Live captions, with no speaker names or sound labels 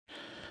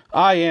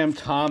I am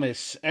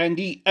Thomas, and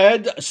the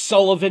Ed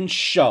Sullivan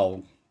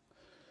Show,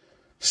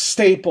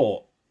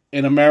 staple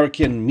in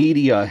American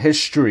media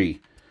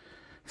history.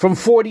 From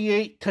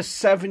 48 to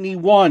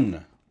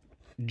 71,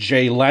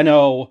 Jay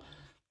Leno,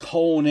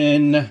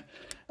 Conan,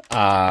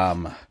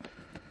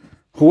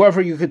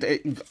 whoever you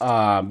could,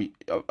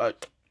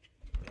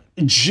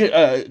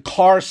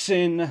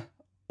 Carson,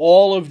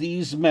 all of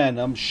these men,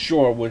 I'm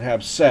sure, would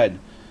have said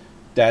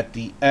that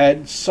the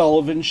Ed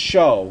Sullivan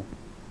Show,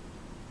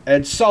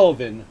 Ed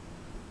Sullivan,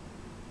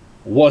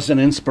 was an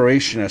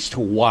inspiration as to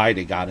why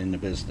they got into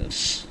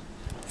business.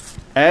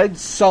 Ed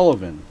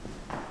Sullivan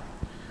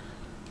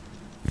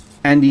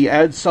and the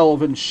Ed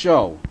Sullivan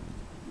Show.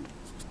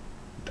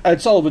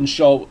 Ed Sullivan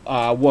Show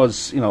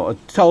was, a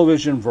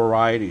television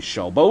variety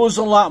show, but it was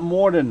a lot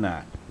more than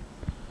that.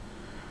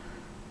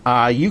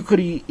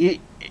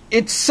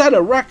 It set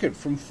a record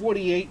from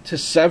 48 to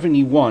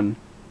 71,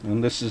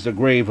 and this is the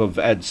grave of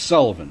Ed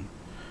Sullivan.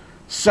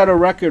 Set a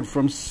record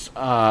from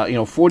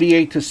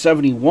 48 to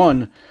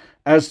 71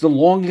 as the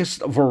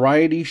longest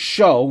variety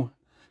show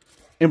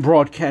in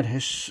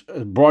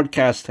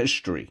broadcast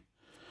history.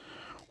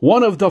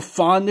 One of the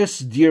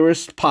fondest,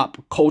 dearest pop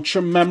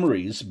culture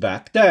memories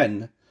back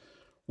then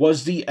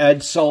was the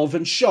Ed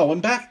Sullivan Show.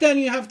 And back then,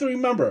 you have to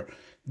remember,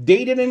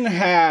 they didn't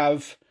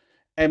have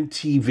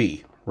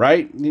MTV,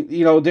 right?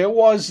 There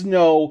was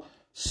no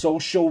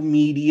social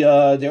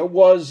media. There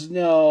was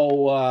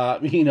no,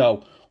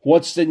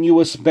 what's the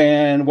newest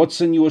band? What's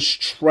the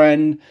newest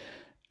trend?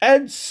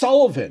 Ed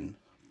Sullivan,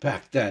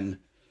 back then,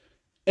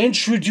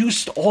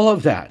 introduced all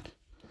of that.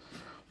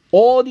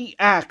 All the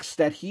acts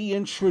that he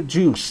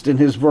introduced in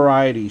his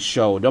variety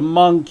show, the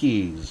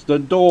Monkees, the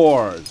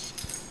Doors,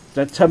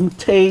 the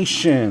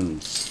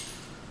Temptations,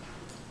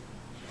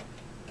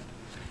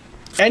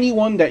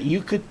 anyone that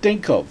you could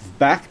think of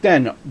back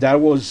then that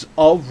was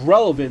of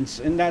relevance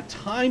in that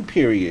time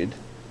period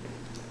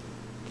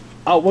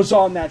was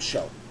on that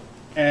show.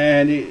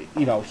 And,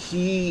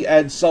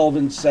 Ed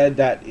Sullivan said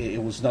that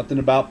it was nothing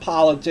about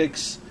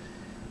politics.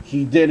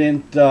 He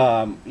didn't,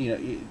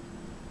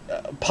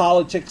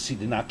 politics. He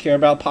did not care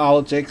about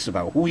politics,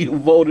 about who you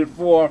voted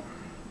for,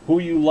 who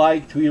you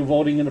liked, who you're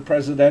voting in the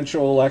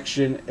presidential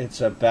election.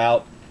 It's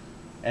about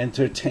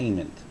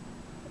entertainment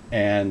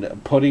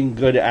and putting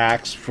good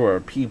acts for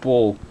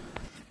people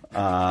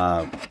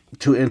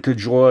to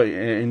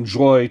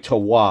enjoy to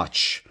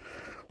watch.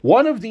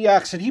 One of the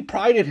acts that he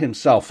prided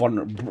himself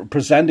on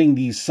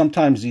presenting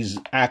sometimes these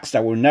acts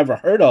that were never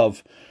heard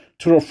of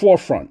to the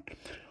forefront.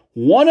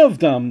 One of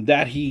them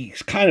that he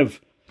kind of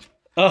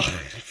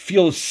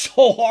feels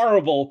so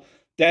horrible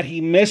that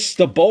he missed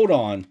the boat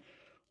on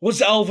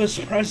was Elvis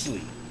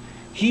Presley.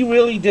 He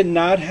really did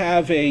not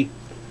have a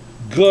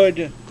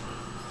good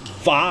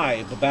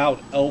vibe about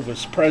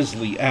Elvis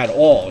Presley at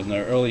all in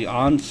the early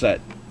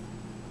onset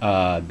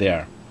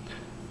there.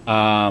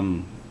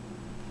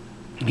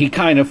 He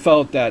kind of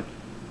felt that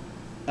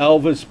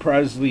Elvis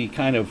Presley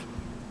kind of,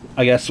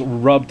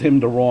 rubbed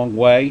him the wrong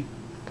way.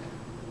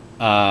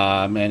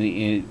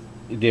 Elvis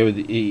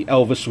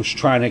was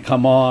trying to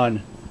come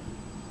on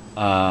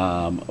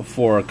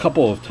for a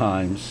couple of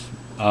times,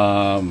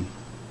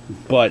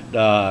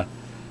 but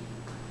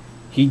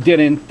he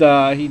didn't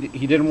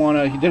want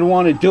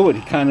to do it.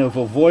 He kind of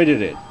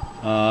avoided it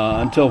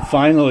until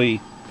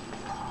finally,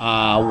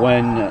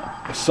 when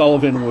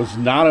Sullivan was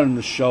not on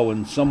the show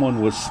and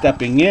someone was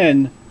stepping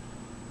in,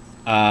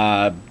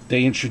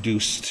 they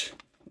introduced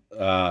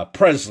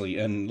Presley.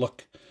 And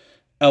look,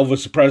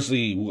 Elvis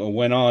Presley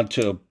went on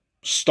to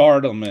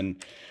stardom, and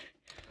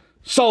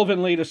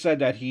Sullivan later said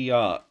that he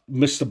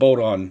missed the boat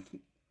on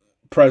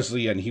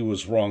Presley and he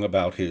was wrong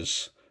about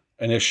his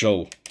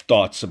initial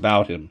thoughts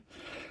about him.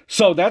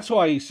 So that's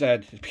why he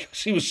said,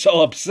 because he was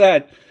so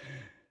upset,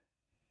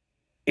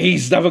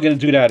 he's never going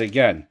to do that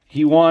again.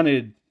 He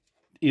wanted,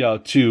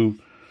 to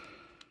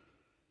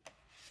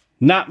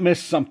not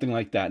miss something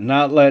like that,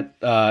 not let,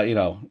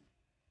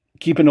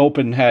 keep an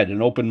open head,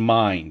 an open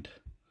mind.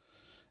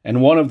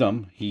 And one of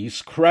them,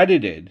 he's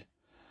credited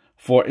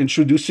for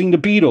introducing the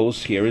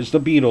Beatles. Here is the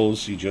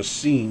Beatles you just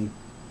seen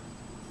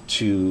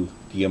to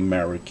the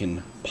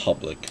American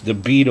public. The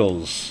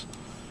Beatles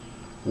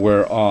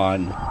were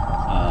on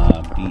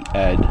the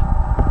Ed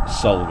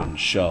Sullivan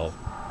Show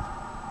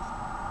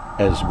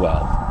as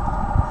well.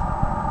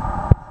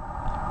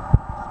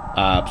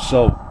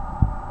 So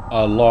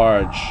a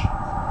large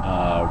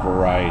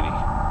variety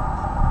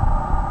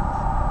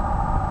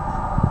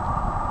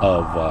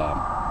of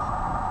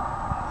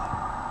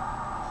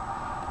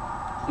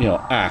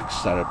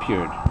acts that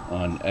appeared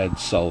on Ed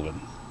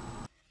Sullivan.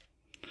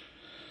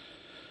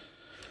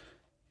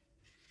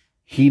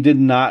 He did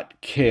not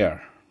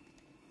care.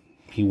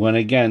 He went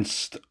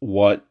against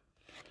what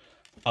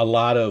a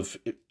lot of,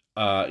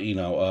 what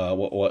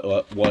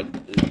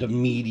the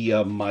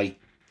media might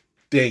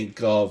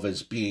think of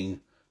as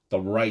being the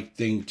right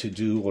thing to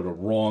do or the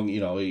wrong,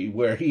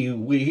 where he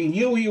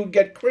knew he would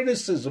get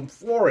criticism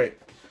for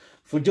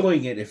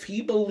doing it. If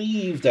he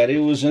believed that it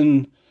was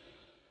in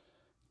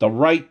the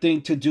right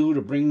thing to do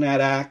to bring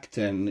that act,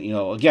 and,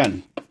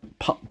 again,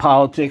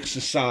 politics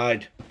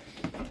aside,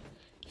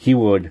 he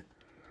would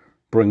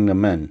bring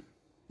them in.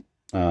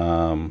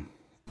 Born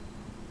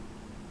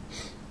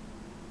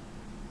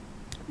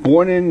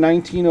in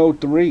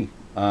 1903,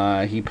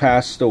 he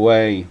passed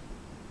away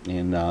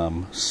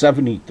in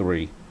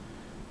 73.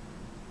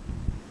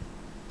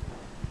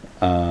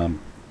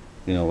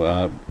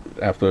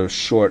 After a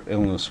short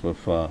illness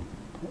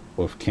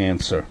with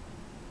cancer.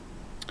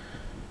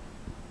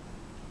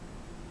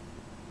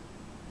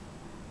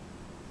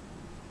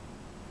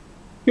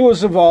 He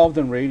was involved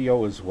in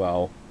radio as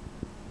well.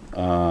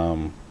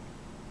 As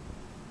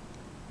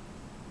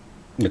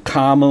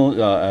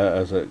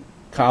a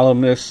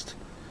columnist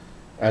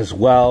as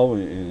well.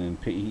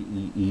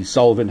 And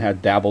Sullivan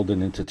had dabbled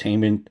in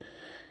entertainment.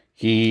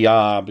 He,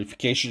 in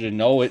case you didn't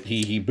know it,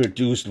 he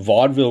produced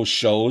vaudeville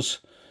shows,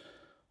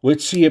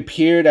 which he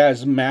appeared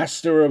as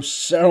master of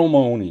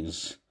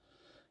ceremonies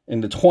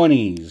in the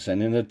 20s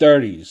and in the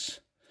 30s,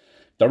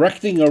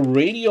 directing a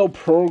radio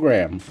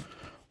program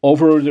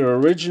over the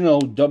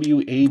original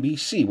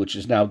WABC, which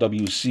is now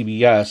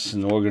WCBS,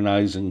 and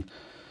organizing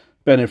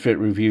benefit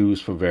reviews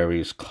for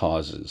various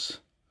causes.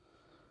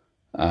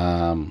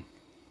 In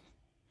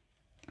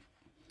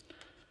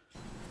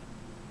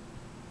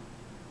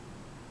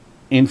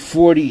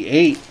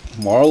 48,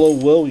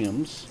 Marlo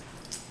Williams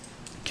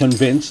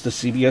convinced the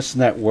CBS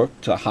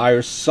network to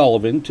hire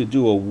Sullivan to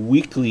do a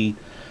weekly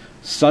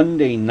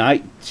Sunday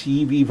night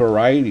TV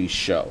variety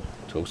show.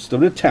 Toast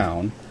of the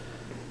Town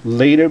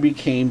later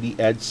became the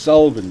Ed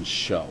Sullivan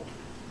Show.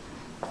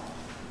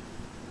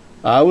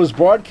 It was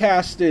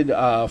broadcasted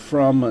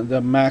from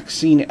the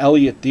Maxine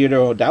Elliott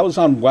Theater. That was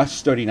on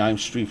West 39th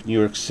Street, New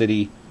York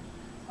City.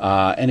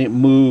 And it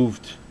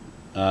moved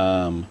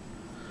to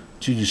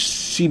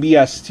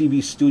CBS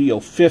TV Studio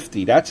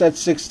 50. That's at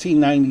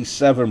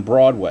 1697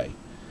 Broadway.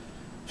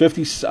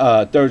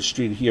 53rd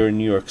Street here in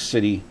New York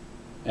City.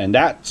 And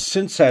that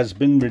since has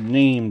been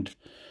renamed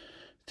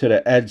to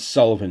the Ed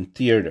Sullivan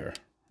Theater.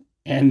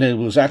 And it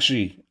was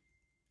actually,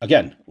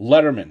 again,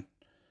 Letterman.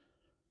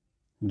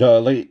 The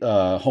late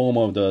home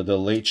of the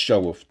Late Show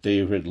with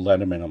David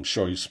Letterman. I'm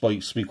sure you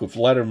speak with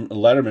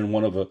Letterman,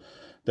 one of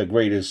the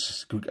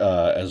greatest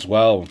as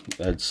well.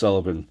 Ed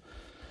Sullivan,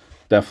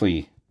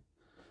 definitely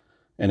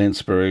an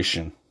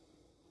inspiration.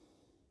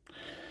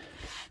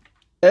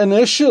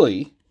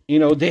 Initially,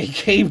 they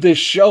gave this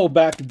show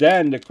back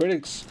then, the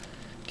critics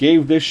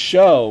gave this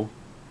show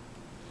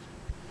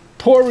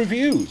poor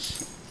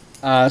reviews,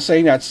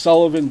 saying that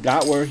Sullivan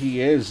got where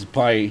he is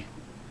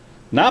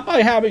not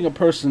by having a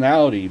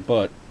personality,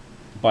 but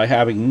by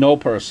having no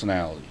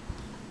personality.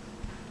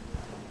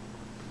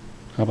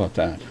 How about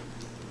that?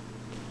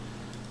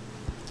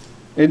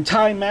 In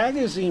Time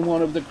magazine,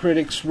 one of the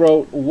critics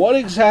wrote, "What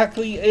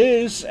exactly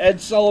is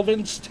Ed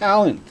Sullivan's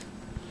talent?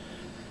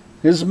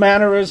 His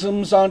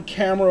mannerisms on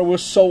camera were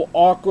so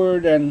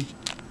awkward and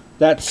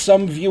that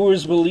some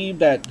viewers believed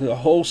that the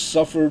host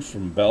suffered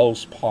from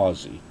Bell's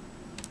palsy."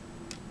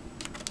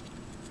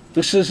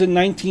 This is in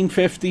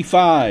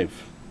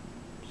 1955.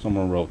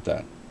 Someone wrote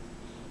that.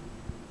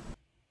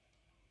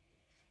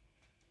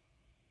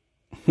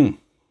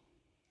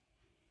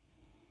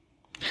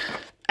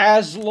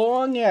 As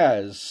long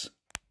as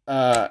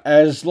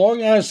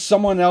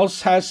someone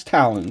else has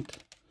talent,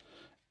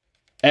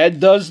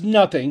 Ed does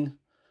nothing,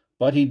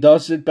 but he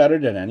does it better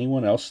than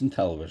anyone else in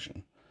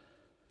television.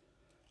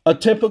 A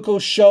typical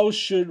show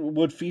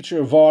would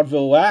feature a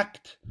vaudeville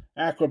act,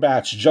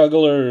 acrobats,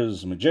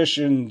 jugglers,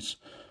 magicians,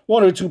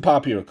 one or two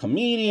popular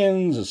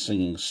comedians, a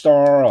singing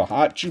star, a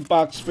hot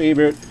jukebox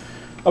favorite,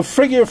 a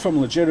figure from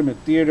legitimate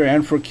theater,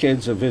 and for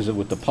kids, a visit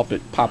with the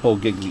puppet Papo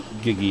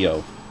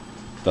Gigio,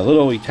 the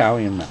little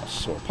Italian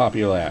mouse, or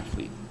popular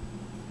athlete.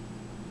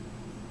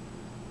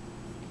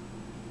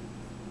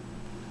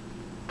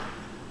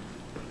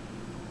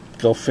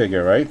 Go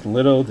figure, right?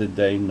 Little did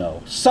they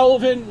know.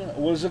 Sullivan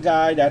was a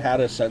guy that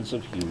had a sense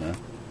of humor.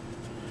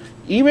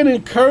 Even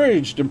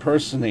encouraged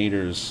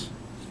impersonators.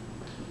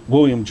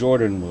 William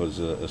Jordan was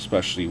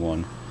especially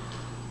one,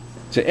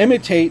 to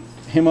imitate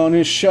him on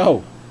his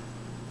show.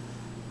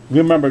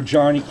 Remember,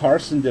 Johnny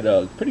Carson did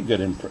a pretty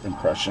good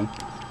impression.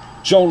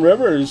 Joan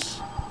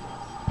Rivers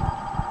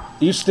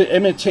used to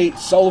imitate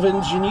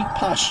Sullivan's unique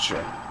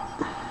posture.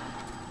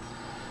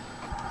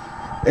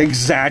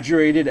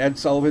 Exaggerated Ed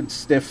Sullivan's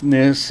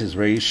stiffness, his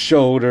raised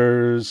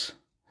shoulders,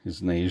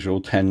 his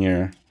nasal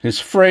tenor, his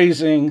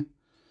phrasing,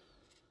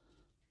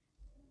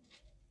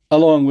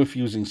 along with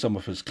using some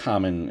of his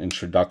common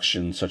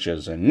introductions, such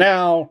as, "And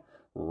now,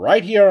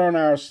 right here on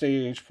our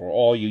stage, for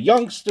all you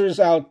youngsters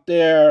out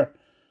there,"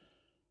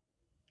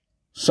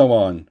 so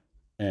on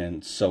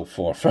and so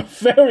forth. A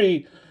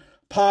very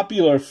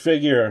popular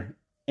figure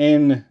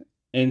in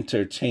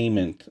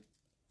entertainment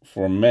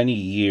for many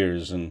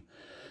years. And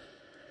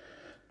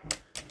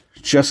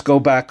just go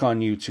back on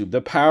YouTube.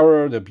 The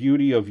power, the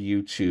beauty of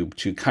YouTube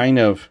to kind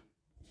of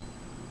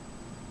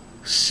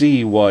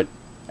see what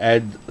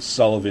Ed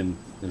Sullivan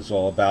is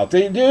all about.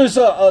 There's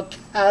a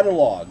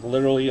catalog,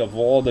 literally, of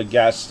all the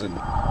guests and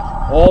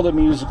all the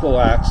musical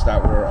acts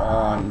that were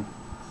on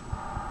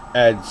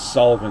Ed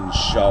Sullivan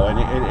show, and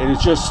it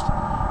just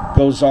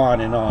goes on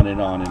and on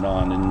and on and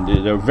on, and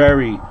they're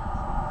very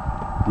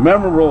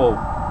memorable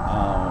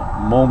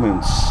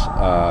moments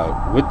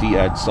with the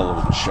Ed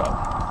Sullivan show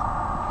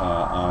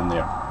on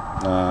there.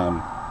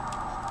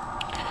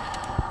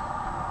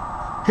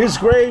 His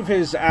grave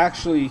is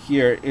actually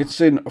here.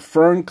 It's in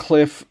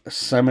Ferncliff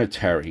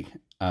Cemetery.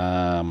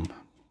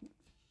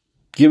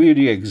 Give you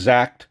the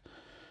exact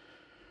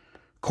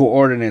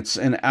coordinates,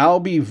 and I'll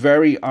be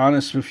very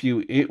honest with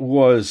you, it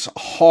was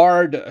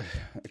hard,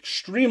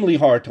 extremely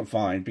hard to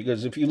find,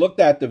 because if you looked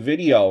at the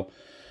video,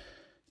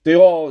 they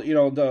all, you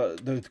know,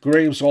 the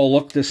graves all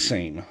look the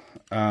same,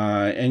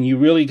 and you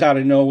really got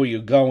to know where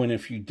you're going.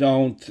 If you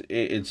don't,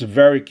 it's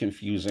very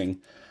confusing.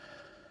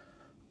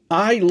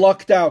 I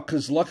lucked out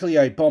because luckily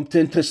I bumped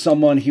into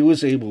someone. He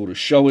was able to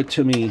show it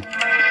to me.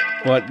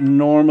 But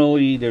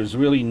normally there's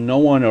really no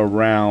one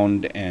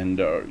around, and,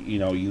 you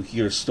know, you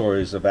hear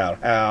stories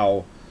about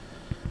how,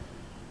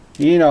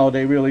 you know,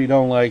 they really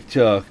don't like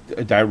to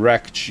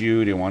direct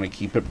you. They want to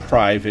keep it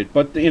private.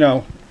 But, you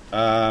know,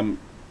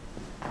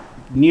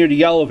 near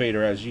the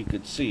elevator, as you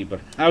could see. But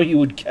how you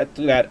would get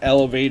to that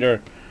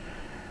elevator,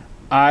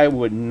 I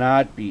would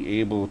not be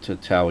able to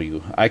tell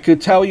you. I could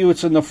tell you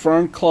it's in the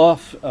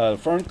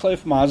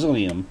Ferncliff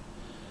Mausoleum.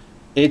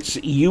 It's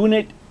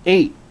Unit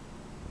 8.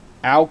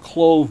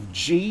 Alcove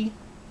G,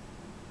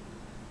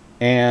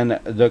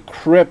 and the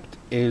crypt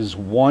is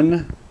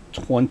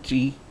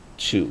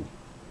 122.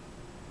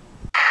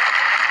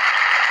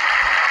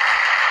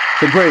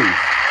 The grave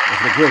of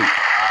the great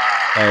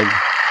Ed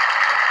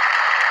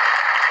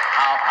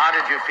How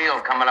did you feel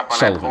coming up on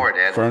Sullivan, that board,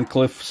 Ed?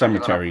 Ferncliff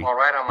Cemetery in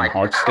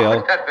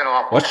Hartsdale, That's been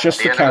awful.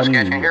 Westchester County.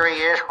 Here he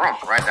is,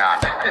 right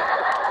down.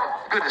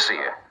 Good to see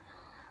you.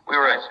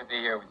 Nice to be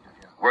here with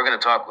you. We're going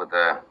to talk with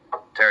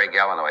Terry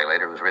Galloway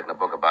later, who's written a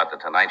book about The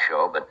Tonight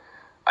Show, but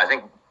I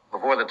think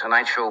before The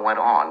Tonight Show went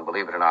on,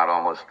 believe it or not,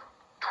 almost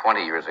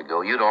 20 years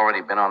ago, you'd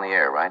already been on the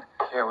air, right?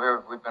 Yeah,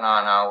 we've been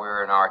on now.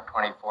 We're in our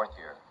 24th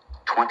year.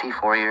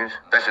 24 years?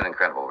 That's an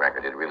incredible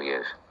record, it really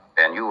is.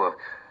 And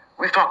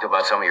we've talked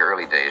about some of your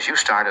early days. You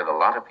started a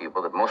lot of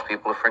people that most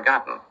people have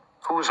forgotten.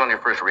 Who was on your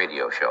first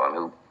radio show and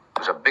who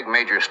is a big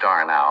major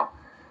star now,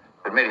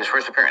 but made his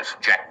first appearance?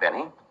 Jack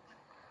Benny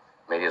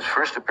made his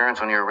first appearance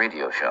on your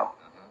radio show.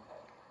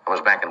 It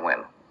was back in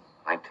when?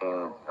 19...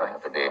 Lord.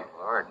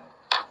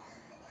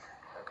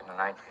 Back in the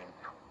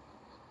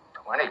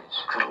 1920s.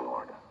 Good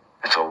Lord.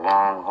 That's a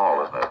long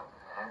haul, isn't it?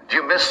 Do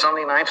you miss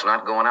Sunday nights,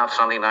 not going out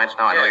Sunday nights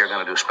now? I know you're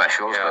going to do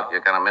specials, Yeah. but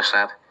you kind of miss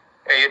that?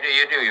 Yeah, you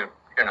do.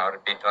 You know,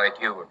 it'd be like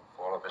you,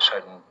 all of a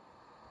sudden,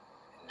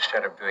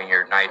 instead of doing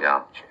your night,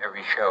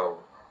 every show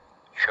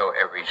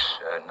every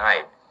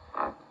night,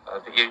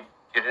 you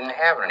didn't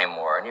have it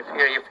anymore, and you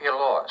feel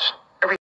lost.